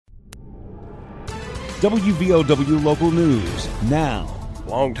WVOW Local News now.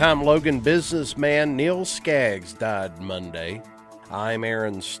 Longtime Logan businessman Neal Skaggs died Monday. I'm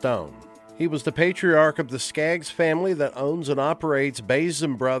Aaron Stone. He was the patriarch of the Skaggs family that owns and operates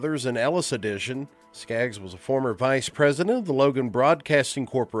Bazem Brothers and Ellis Edition. Skaggs was a former vice president of the Logan Broadcasting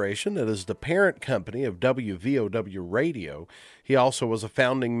Corporation, that is the parent company of WVOW Radio. He also was a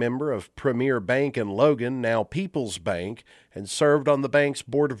founding member of Premier Bank in Logan, now People's Bank, and served on the bank's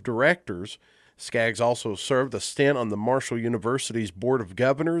board of directors. Skaggs also served a stint on the Marshall University's Board of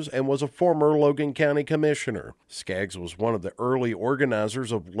Governors and was a former Logan County Commissioner. Skaggs was one of the early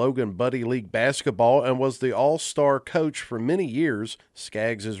organizers of Logan Buddy League basketball and was the all-star coach for many years.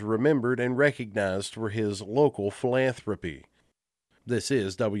 Skaggs is remembered and recognized for his local philanthropy. This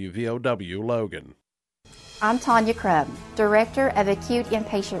is WVOW Logan. I'm Tanya Crubb, Director of Acute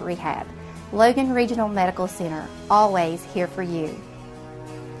Inpatient Rehab, Logan Regional Medical Center, always here for you.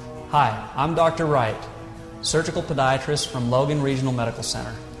 Hi, I'm Dr. Wright, surgical podiatrist from Logan Regional Medical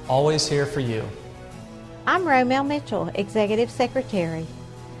Center, always here for you. I'm Romel Mitchell, Executive Secretary,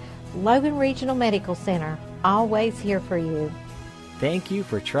 Logan Regional Medical Center, always here for you. Thank you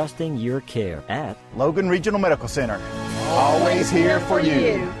for trusting your care at Logan Regional Medical Center, always here for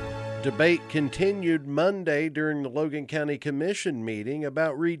you. Debate continued Monday during the Logan County Commission meeting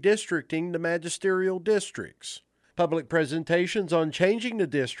about redistricting the magisterial districts. Public presentations on changing the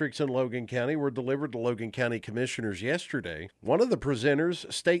districts in Logan County were delivered to Logan County Commissioners yesterday. One of the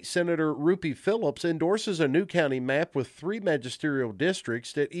presenters, State Senator Rupi Phillips, endorses a new county map with 3 magisterial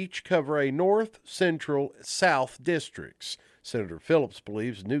districts that each cover a north, central, south districts. Senator Phillips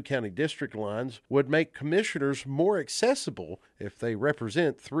believes new county district lines would make commissioners more accessible if they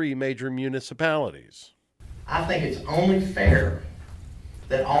represent 3 major municipalities. I think it's only fair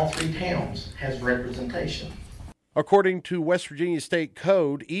that all 3 towns has representation. According to West Virginia State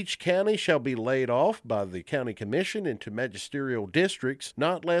Code, each county shall be laid off by the county commission into magisterial districts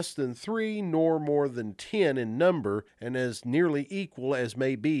not less than 3 nor more than 10 in number and as nearly equal as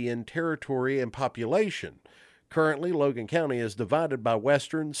may be in territory and population. Currently, Logan County is divided by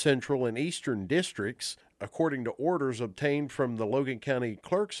western, central, and eastern districts. According to orders obtained from the Logan County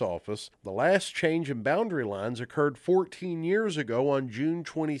Clerk's Office, the last change in boundary lines occurred 14 years ago on June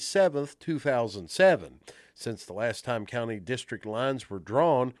 27, 2007. Since the last time county district lines were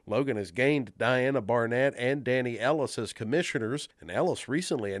drawn, Logan has gained Diana Barnett and Danny Ellis as commissioners, and Ellis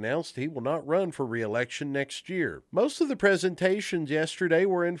recently announced he will not run for re-election next year. Most of the presentations yesterday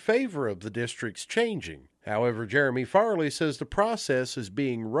were in favor of the districts changing. However, Jeremy Farley says the process is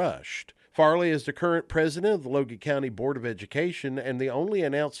being rushed. Farley is the current president of the Logan County Board of Education and the only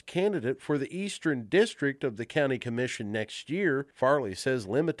announced candidate for the Eastern District of the County Commission next year. Farley says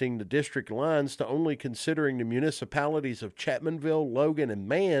limiting the district lines to only considering the municipalities of Chapmanville, Logan, and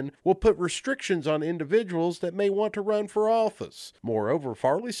Mann will put restrictions on individuals that may want to run for office. Moreover,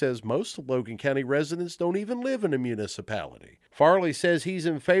 Farley says most of Logan County residents don't even live in a municipality. Farley says he's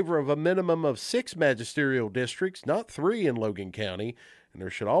in favor of a minimum of 6 magisterial districts, not 3 in Logan County, and there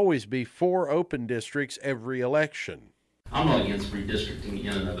should always be 4 open districts every election. I'm not against redistricting in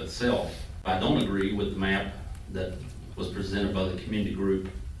and of itself. I don't agree with the map that was presented by the community group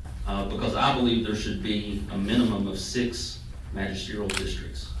because I believe there should be a minimum of 6 magisterial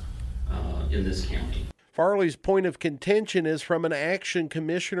districts in this county. Farley's point of contention is from an action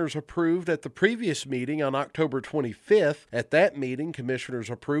commissioners approved at the previous meeting on October 25th. At that meeting, commissioners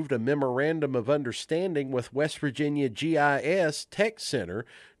approved a memorandum of understanding with West Virginia GIS Tech Center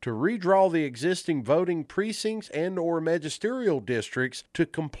to redraw the existing voting precincts and or magisterial districts to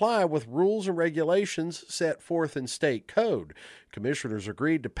comply with rules and regulations set forth in state code. Commissioners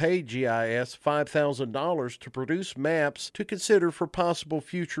agreed to pay GIS $5,000 to produce maps to consider for possible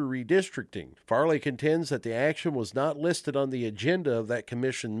future redistricting. Farley contends that the action was not listed on the agenda of that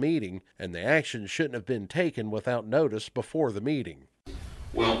commission meeting, and the action shouldn't have been taken without notice before the meeting.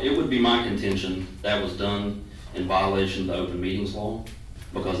 Well, it would be my contention that was done in violation of the open meetings law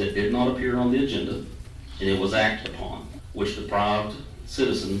because it did not appear on the agenda and it was acted upon, which deprived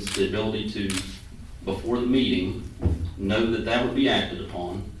citizens the ability to, before the meeting, know that that would be acted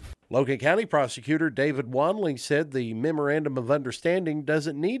upon. Logan County Prosecutor David Wanling said the Memorandum of Understanding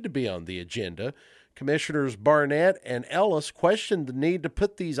doesn't need to be on the agenda. Commissioners Barnett and Ellis questioned the need to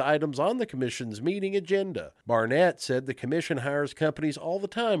put these items on the Commission's meeting agenda. Barnett said the Commission hires companies all the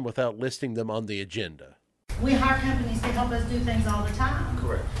time without listing them on the agenda. We hire companies to help us do things all the time.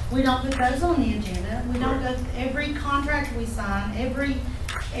 Correct. We don't put those on the agenda. We don't go every contract we sign, every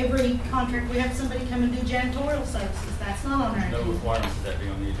contract we have somebody come and do janitorial services. That's not on our agenda. No requirements that that be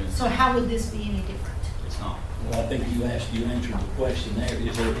on the agenda. So how would this be any different? It's not. Well, I think you answered the question there.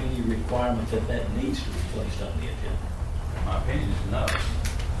 Is there any requirement that needs to be placed on the agenda? My opinion is no.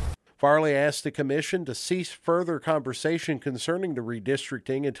 Farley asked the commission to cease further conversation concerning the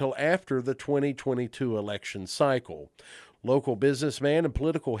redistricting until after the 2022 election cycle. Local businessman and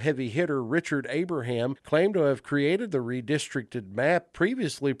political heavy hitter Richard Abraham claimed to have created the redistricted map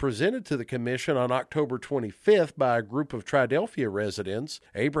previously presented to the commission on October 25th by a group of Triadelphia residents.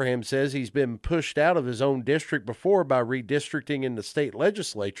 Abraham says he's been pushed out of his own district before by redistricting in the state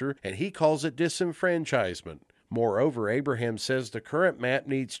legislature, and he calls it disenfranchisement. Moreover, Abraham says the current map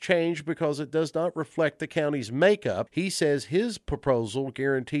needs change because it does not reflect the county's makeup. He says his proposal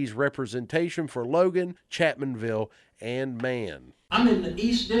guarantees representation for Logan, Chapmanville, and Man. I'm in the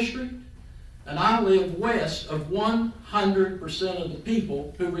East District, and I live west of 100% of the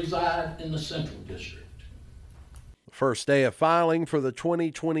people who reside in the Central District. The first day of filing for the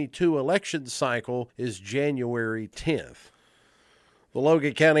 2022 election cycle is January 10th. The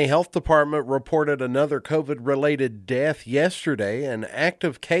Logan County Health Department reported another COVID-related death yesterday, and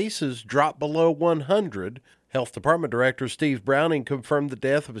active cases dropped below 100. Health Department Director Steve Browning confirmed the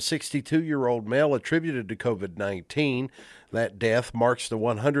death of a 62-year-old male attributed to COVID-19. That death marks the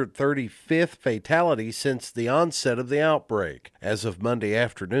 135th fatality since the onset of the outbreak. As of Monday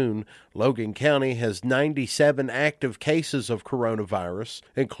afternoon, Logan County has 97 active cases of coronavirus,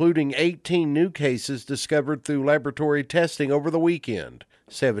 including 18 new cases discovered through laboratory testing over the weekend.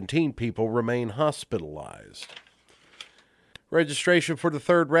 17 people remain hospitalized. Registration for the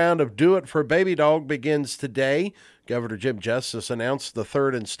third round of Do It for Baby Dog begins today. Governor Jim Justice announced the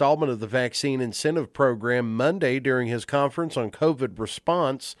third installment of the vaccine incentive program Monday during his conference on COVID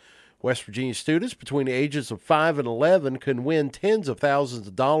response. West Virginia students between the ages of 5 and 11 can win tens of thousands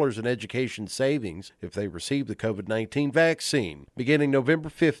of dollars in education savings if they receive the COVID-19 vaccine. Beginning November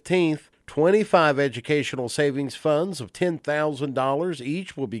 15th, 25 educational savings funds of $10,000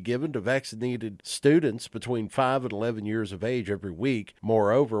 each will be given to vaccinated students between 5 and 11 years of age every week.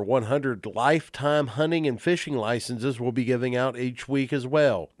 Moreover, 100 lifetime hunting and fishing licenses will be giving out each week as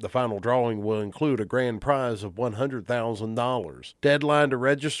well. The final drawing will include a grand prize of $100,000. Deadline to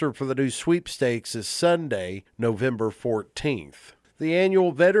register for the new sweepstakes is Sunday, November 14th. The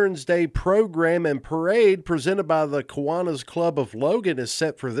annual Veterans Day program and parade presented by the Kiwanis Club of Logan is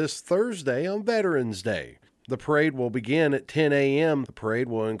set for this Thursday on Veterans Day. The parade will begin at 10 a.m. The parade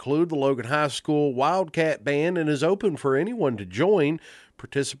will include the Logan High School Wildcat Band and is open for anyone to join.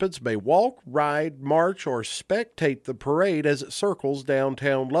 Participants may walk, ride, march, or spectate the parade as it circles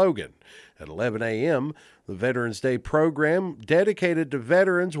downtown Logan. At 11 a.m., the Veterans Day program dedicated to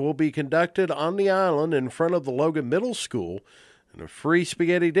veterans will be conducted on the island in front of the Logan Middle School, and a free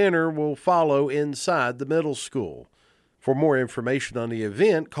spaghetti dinner will follow inside the middle school. For more information on the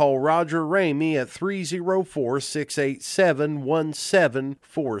event, call Roger Ramey at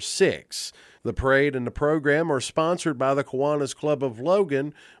 304-687-1746. The parade and the program are sponsored by the Kiwanis Club of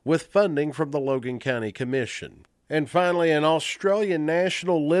Logan with funding from the Logan County Commission. And finally, an Australian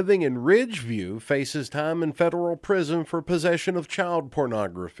national living in Ridgeview faces time in federal prison for possession of child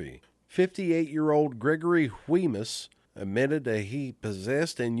pornography. 58-year-old Gregory Whemus admitted that he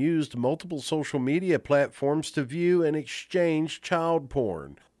possessed and used multiple social media platforms to view and exchange child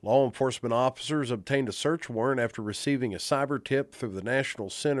porn. Law enforcement officers obtained a search warrant after receiving a cyber tip through the National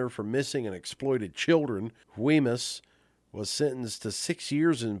Center for Missing and Exploited Children. Whemus was sentenced to 6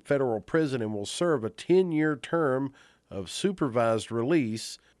 years in federal prison and will serve a 10-year term of supervised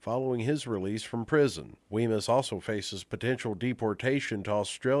release following his release from prison. Whemus also faces potential deportation to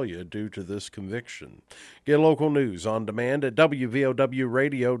Australia due to this conviction. Get local news on demand at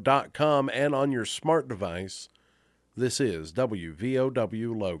WVOWradio.com and on your smart device. This is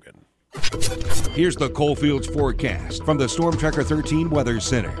WVOW Logan. Here's the Coalfields forecast from the Storm Tracker 13 Weather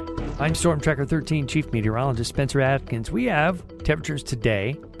Center. I'm Storm Tracker 13 Chief Meteorologist Spencer Atkins. We have temperatures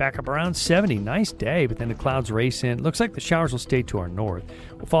today back up around 70. Nice day, but then the clouds race in. Looks like the showers will stay to our north.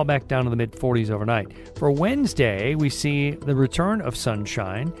 We'll fall back down to the mid-40s overnight. For Wednesday, we see the return of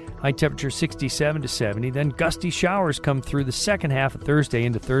sunshine. High temperature 67 to 70. Then gusty showers come through the second half of Thursday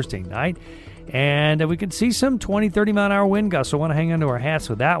into Thursday night. And we can see some 20, 30-mile-an-hour wind gusts, so I want to hang on to our hats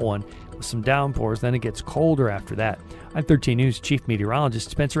with that one. With some downpours, then it gets colder after that. I'm 13 News Chief Meteorologist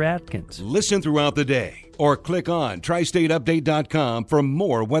Spencer Atkins. Listen throughout the day or click on tristateupdate.com for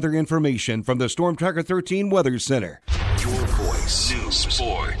more weather information from the Storm Tracker 13 Weather Center. Your voice, news,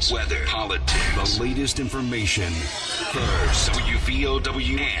 sports, weather, politics, the latest information. First,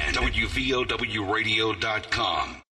 WVOW and WVOWradio.com.